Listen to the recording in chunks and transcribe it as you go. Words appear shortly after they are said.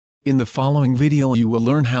In the following video you will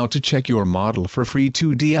learn how to check your model for free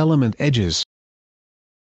 2D element edges.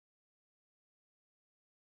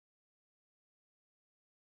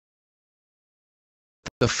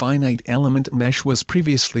 The finite element mesh was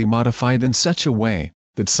previously modified in such a way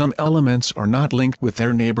that some elements are not linked with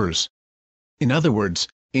their neighbors. In other words,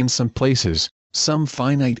 in some places, some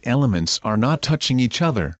finite elements are not touching each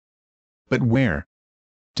other. But where?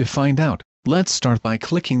 To find out, let's start by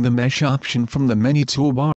clicking the Mesh option from the menu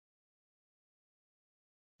toolbar.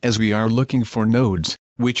 As we are looking for nodes,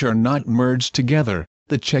 which are not merged together,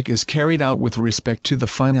 the check is carried out with respect to the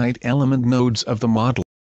finite element nodes of the model.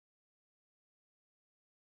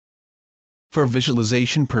 For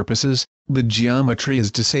visualization purposes, the geometry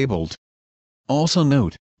is disabled. Also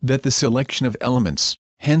note that the selection of elements,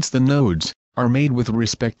 hence the nodes, are made with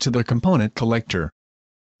respect to the component collector.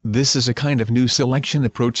 This is a kind of new selection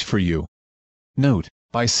approach for you. Note,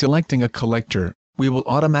 by selecting a collector, we will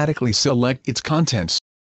automatically select its contents.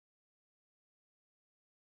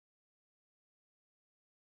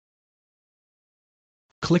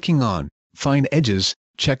 Clicking on Find Edges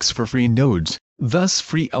checks for free nodes, thus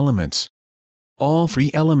free elements. All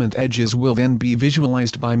free element edges will then be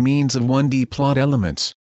visualized by means of 1D plot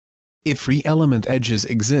elements. If free element edges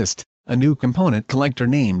exist, a new component collector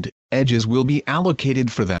named Edges will be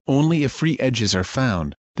allocated for them. Only if free edges are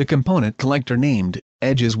found, the component collector named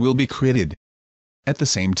Edges will be created. At the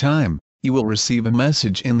same time, you will receive a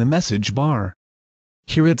message in the message bar.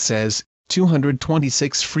 Here it says,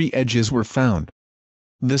 226 free edges were found.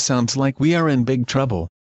 This sounds like we are in big trouble.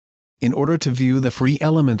 In order to view the free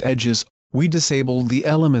element edges, we disabled the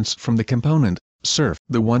elements from the component surf.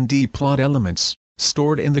 The 1D plot elements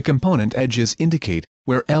stored in the component edges indicate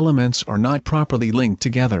where elements are not properly linked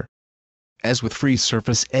together. As with free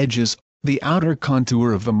surface edges, the outer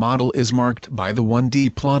contour of the model is marked by the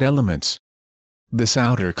 1D plot elements. This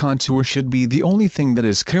outer contour should be the only thing that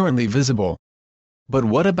is currently visible. But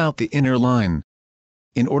what about the inner line?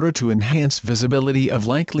 In order to enhance visibility of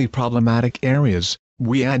likely problematic areas,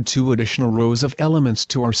 we add 2 additional rows of elements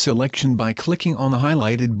to our selection by clicking on the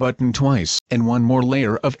highlighted button twice and 1 more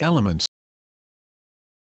layer of elements.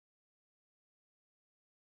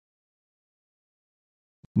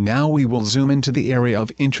 Now we will zoom into the area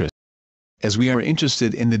of interest. As we are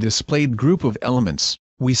interested in the displayed group of elements,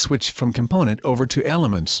 we switch from component over to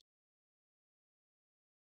elements.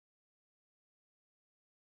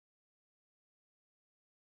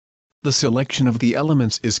 The selection of the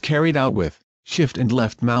elements is carried out with Shift and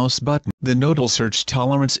left mouse button. The nodal search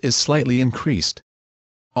tolerance is slightly increased.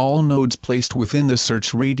 All nodes placed within the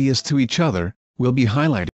search radius to each other will be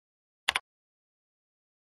highlighted.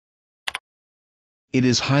 It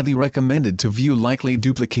is highly recommended to view likely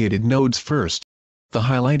duplicated nodes first. The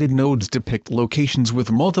highlighted nodes depict locations with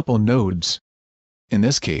multiple nodes. In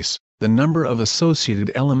this case, the number of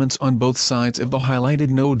associated elements on both sides of the highlighted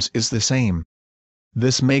nodes is the same.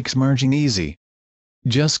 This makes merging easy.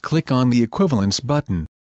 Just click on the equivalence button.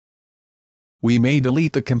 We may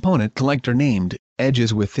delete the component collector named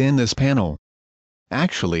Edges within this panel.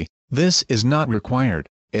 Actually, this is not required,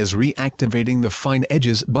 as reactivating the Find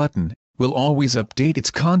Edges button will always update its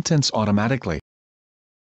contents automatically.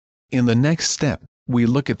 In the next step, we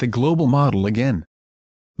look at the global model again.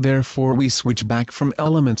 Therefore we switch back from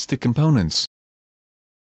elements to components.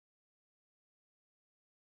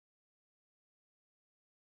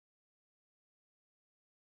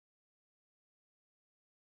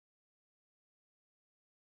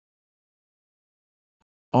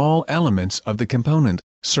 All elements of the component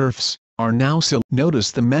surface are now selected.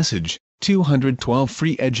 Notice the message, 212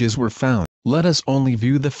 free edges were found. Let us only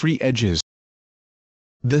view the free edges.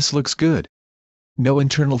 This looks good. No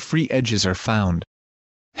internal free edges are found.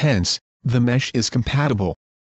 Hence, the mesh is compatible.